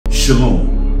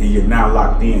Shalom, and you're now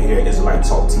locked in here at Israelite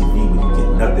Talk TV, where you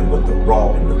get nothing but the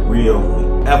raw and the real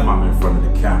whenever I'm in front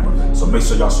of the camera. So make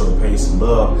sure y'all show the page some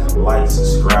love, like,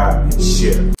 subscribe, and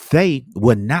share. They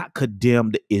will not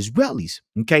condemn the Israelis.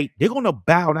 Okay, they're gonna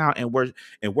bow down and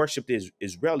worship the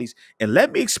Israelis. And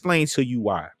let me explain to you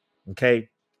why. Okay,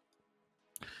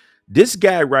 this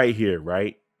guy right here,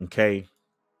 right? Okay,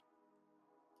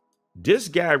 this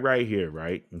guy right here,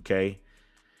 right? Okay.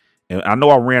 And I know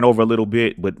I ran over a little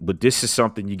bit, but this is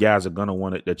something you guys are gonna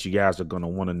want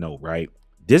to know, right?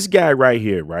 This guy right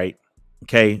here, right?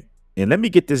 Okay, and let me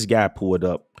get this guy pulled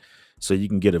up so you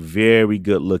can get a very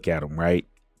good look at him, right?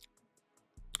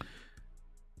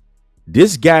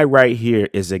 This guy right here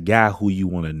is a guy who you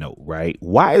want to know, right?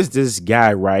 Why is this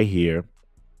guy right here,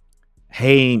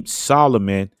 Haim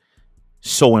Solomon,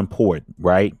 so important,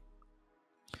 right?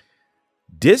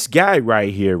 This guy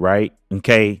right here, right?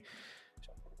 Okay,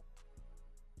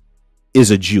 is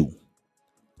a Jew.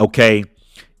 Okay.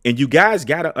 And you guys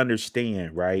got to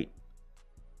understand, right?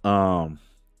 Okay.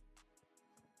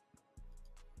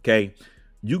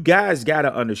 You guys got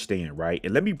to understand, right?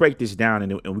 And let me break this down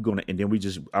and we're going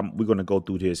to go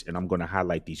through this and I'm going to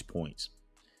highlight these points.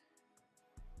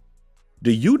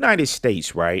 The United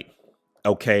States, right?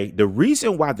 Okay. The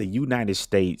reason why the United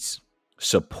States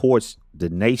supports the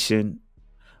nation,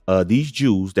 these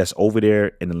Jews that's over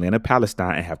there in the land of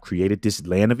Palestine and have created this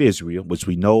land of Israel, which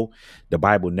we know the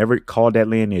Bible never called that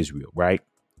land Israel, right?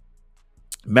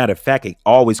 Matter of fact, it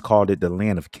always called it the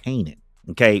land of Canaan.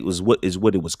 Okay, it was what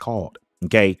it was called.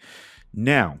 Okay,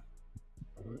 now,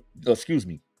 excuse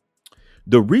me.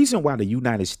 The reason why the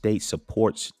United States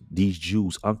supports these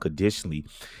Jews unconditionally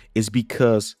is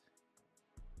because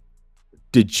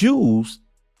the Jews,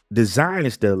 the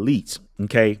Zionists, the elites,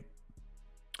 okay,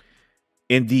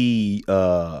 and the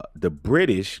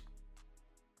British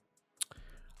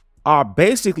are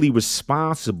basically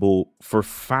responsible for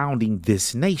founding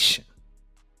this nation.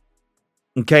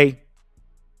 Okay.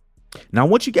 Now, I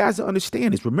want you guys to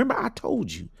understand this. Remember, I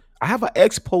told you I have an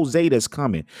expose that's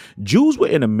coming. Jews were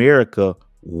in America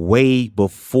way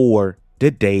before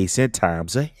the days and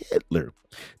times of Hitler.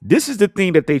 This is the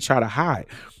thing that they try to hide.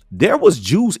 There was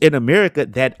Jews in America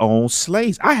that owned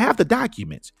slaves. I have the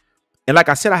documents. And like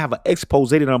I said, I have an expose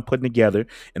that I'm putting together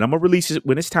and I'm going to release it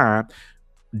when it's time,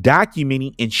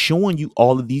 documenting and showing you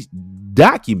all of these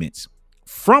documents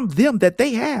from them that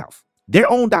they have, their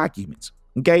own documents.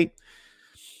 Okay.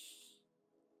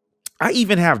 I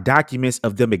even have documents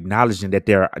of them acknowledging that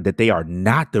they are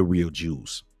not the real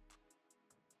Jews.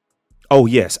 Oh,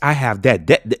 yes, I have that.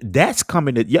 That's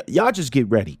coming. Y'all just get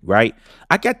ready. Right.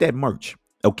 I got that merch.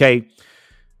 OK.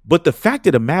 But the fact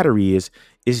of the matter is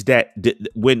that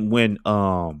when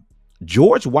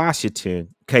George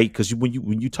Washington, okay, because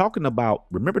when you're talking about,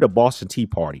 remember the Boston Tea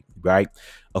Party, right?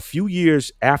 A few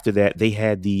years after that, they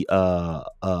had or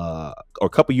a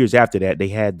couple years after that, they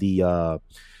had the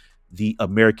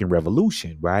American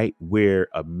Revolution, right? Where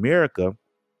America,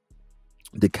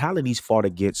 the colonies fought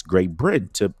against Great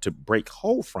Britain to break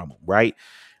hold from them, right?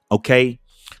 Okay,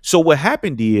 so what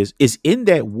happened is in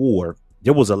that war,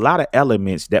 there was a lot of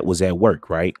elements that was at work,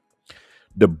 right?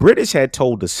 The British had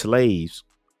told the slaves,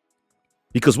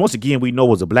 because once again, we know it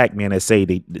was a black man that say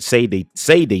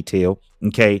they tell,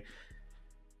 okay,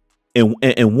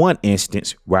 in one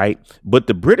instance, right? But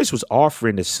the British was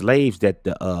offering the slaves that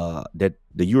the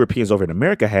Europeans over in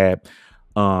America had,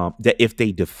 that if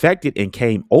they defected and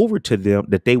came over to them,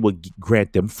 that they would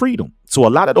grant them freedom. So a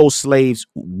lot of those slaves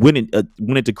went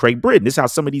into Great Britain. This is how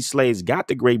some of these slaves got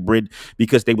to Great Britain,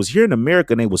 because they was here in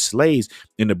America and they were slaves.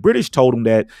 And the British told them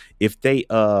that if they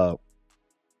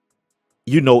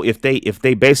if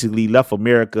they basically left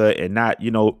America and not,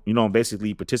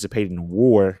 basically participated in the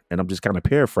war, and I'm just kind of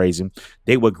paraphrasing,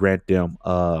 they would grant them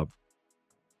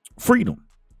freedom.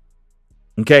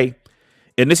 Okay.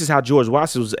 And this is how George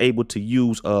Washington was able to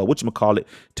use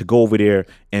to go over there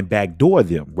and backdoor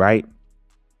them. Right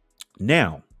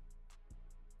now,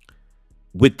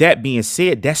 with that being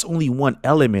said, that's only one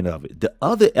element of it. The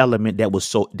other element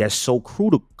that's so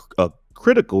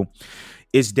critical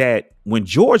is that when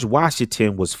George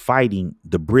Washington was fighting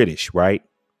the British, right,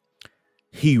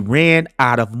 he ran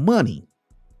out of money.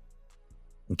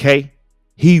 Okay,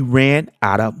 he ran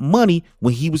out of money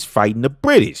when he was fighting the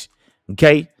British.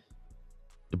 Okay.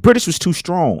 The British was too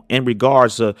strong in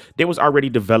regards to, they was already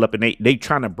developed and they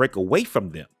trying to break away from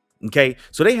them. OK,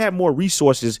 so they had more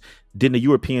resources than the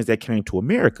Europeans that came to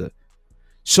America.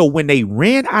 So when they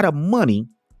ran out of money,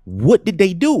 what did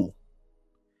they do?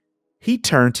 He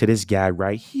turned to this guy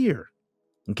right here.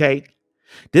 OK,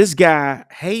 this guy,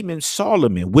 Haim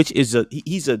Solomon, which is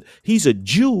he's a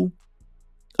Jew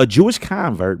a Jewish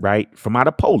convert, right, from out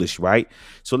of Polish, right?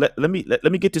 So let me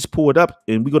get this pulled up,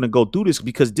 and we're gonna go through this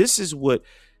because this is what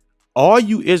all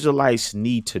you Israelites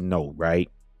need to know, right?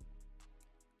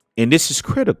 And this is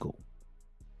critical.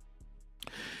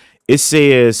 It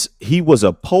says he was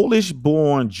a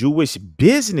Polish-born Jewish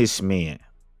businessman.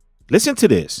 Listen to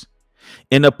this.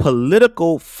 And a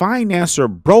political financier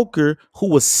broker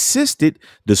who assisted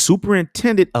the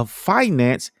superintendent of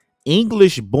finance,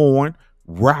 English-born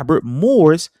Robert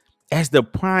Morris, as the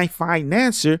prime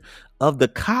financier of the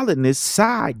colonist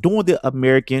side during the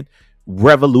American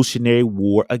Revolutionary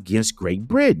War against Great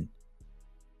Britain.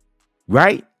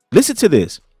 Right? Listen to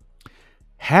this.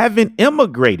 Having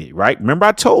immigrated, right? Remember,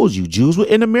 I told you Jews were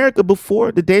in America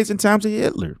before the days and times of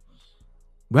Hitler,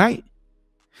 right?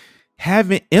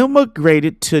 Having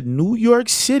immigrated to New York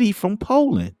City from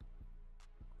Poland,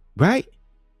 right?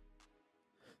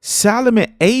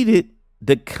 Solomon aided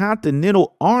the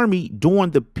Continental Army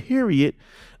during the period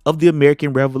of the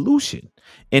American Revolution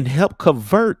and helped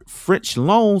convert French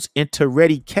loans into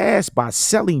ready cash by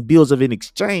selling bills of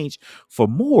exchange for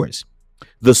Morris,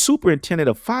 the superintendent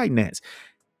of finance.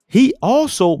 He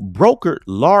also brokered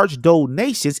large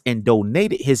donations and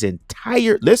donated his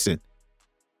entire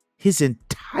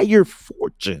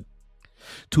fortune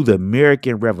to the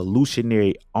American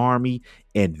Revolutionary Army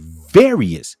and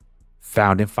various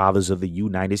founding fathers of the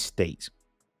United States.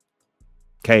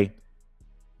 Okay.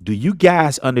 Do you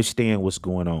guys understand what's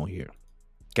going on here?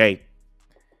 Okay.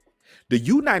 The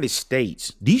United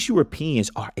States, these Europeans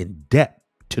are in debt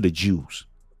to the Jews,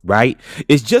 right?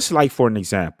 It's just like, for an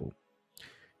example,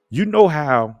 you know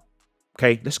how,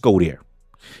 okay, let's go there.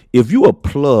 If you a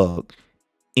plug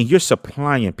and you're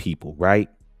supplying people, right?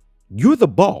 You're the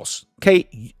boss,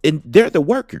 okay? And they're the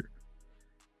worker.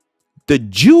 The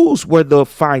Jews were the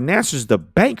financiers, the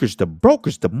bankers, the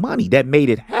brokers, the money that made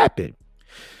it happen.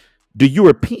 The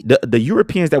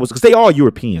Europeans that was, because they are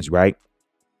Europeans, right?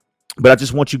 But I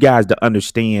just want you guys to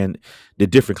understand the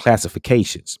different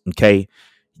classifications, okay?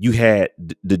 You had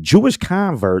the Jewish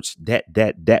converts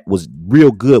that was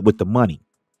real good with the money.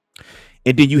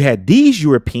 And then you had these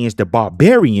Europeans, the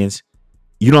barbarians,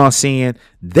 you know what I'm saying?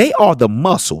 They are the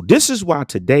muscle. This is why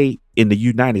today in the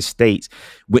United States,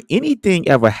 when anything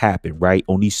ever happened, right,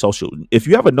 on these social, if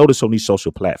you ever notice on these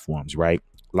social platforms, right,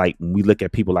 like when we look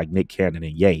at people like Nick Cannon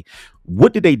and Ye,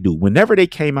 what did they do? Whenever they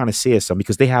came out and said something,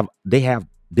 because they have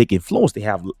big influence, they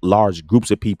have large groups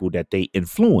of people that they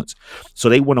influence. So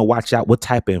they want to watch out what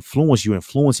type of influence you're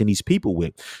influencing these people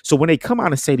with. So when they come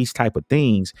out and say these type of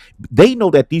things, they know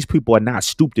that these people are not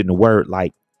stooped in the word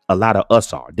like a lot of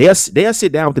us are. They'll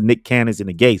sit down with the Nick Cannons and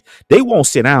the Gays. They won't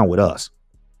sit down with us.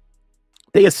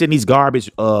 They are sitting these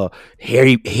garbage,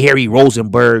 Harry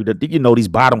Rosenberg, these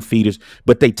bottom feeders,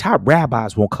 but they top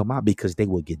rabbis won't come out because they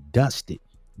will get dusted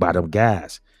by them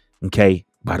guys, okay,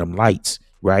 by them lights,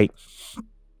 right?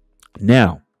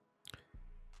 Now,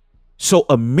 so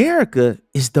America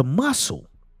is the muscle.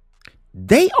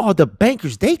 They are the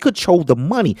bankers. They control the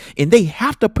money, and they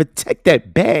have to protect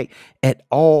that bag at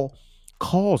all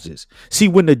causes. See,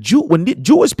 when the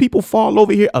Jewish people fall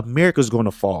over here, America's going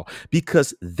to fall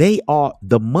because they are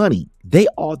the money. They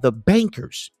are the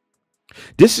bankers.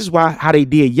 This is why how they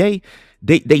did.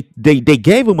 They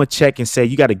gave them a check and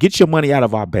said, you got to get your money out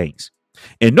of our banks.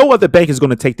 And no other bank is going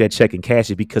to take that check and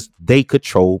cash it because they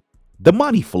control the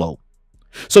money flow.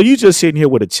 So you just sitting here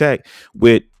with a check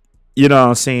with, you know what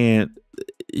I'm saying,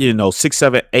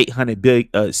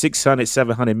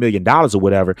 $700 million or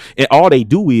whatever. And all they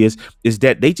do is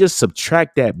that they just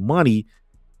subtract that money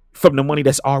from the money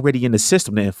that's already in the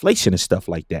system, the inflation and stuff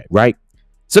like that. Right.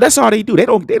 So that's all they do. They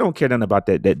don't care nothing about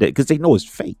that because they know it's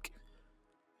fake.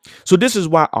 So this is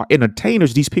why our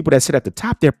entertainers, these people that sit at the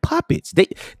top, they're puppets.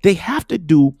 They have to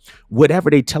do whatever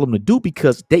they tell them to do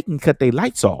because they can cut their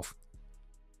lights off.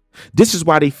 This is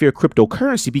why they fear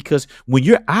cryptocurrency, because when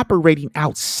you're operating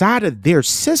outside of their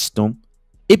system,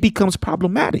 it becomes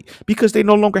problematic because they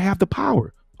no longer have the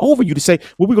power over you to say,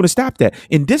 well, we're going to stop that.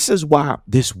 And this is why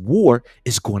this war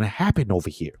is going to happen over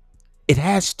here. It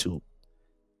has to.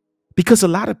 Because a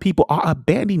lot of people are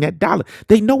abandoning that dollar.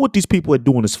 They know what these people are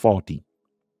doing is faulty.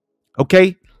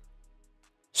 Okay.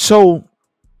 So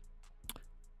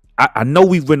I know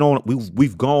we've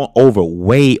gone over,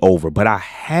 way over, but I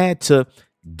had to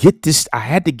get this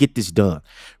done,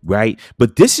 right?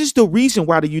 But this is the reason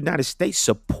why the United States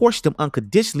supports them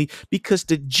unconditionally, because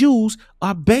the Jews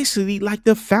are basically like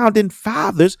the founding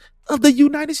fathers of the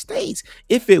United States.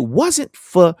 If it wasn't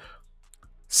for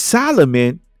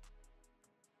Solomon,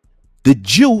 the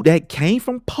Jew that came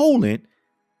from Poland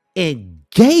and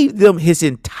gave them his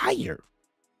entire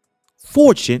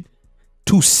fortune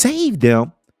to save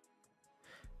them,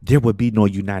 there would be no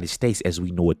United States as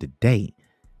we know it today.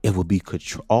 It would be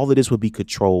all of this would be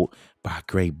controlled by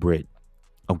Great Britain.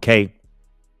 Okay.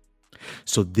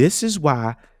 So this is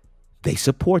why they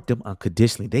support them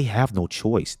unconditionally. They have no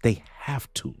choice. They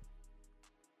have to.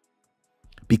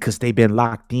 Because they've been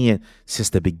locked in since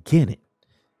the beginning.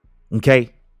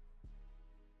 Okay.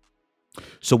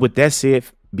 So with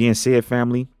that being said,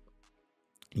 family,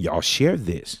 y'all share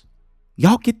this.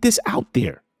 Y'all get this out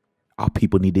there. Our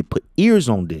people need to put ears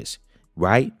on this,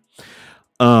 right?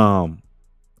 But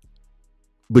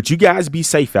you guys be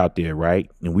safe out there, right?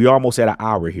 And we almost at an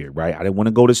hour here, right? I didn't want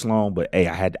to go this long, but hey,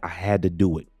 I had to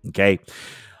do it. Okay.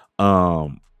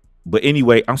 But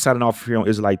anyway, I'm signing off here on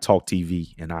Israelite Talk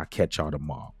TV, and I'll catch y'all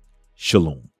tomorrow.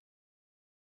 Shalom.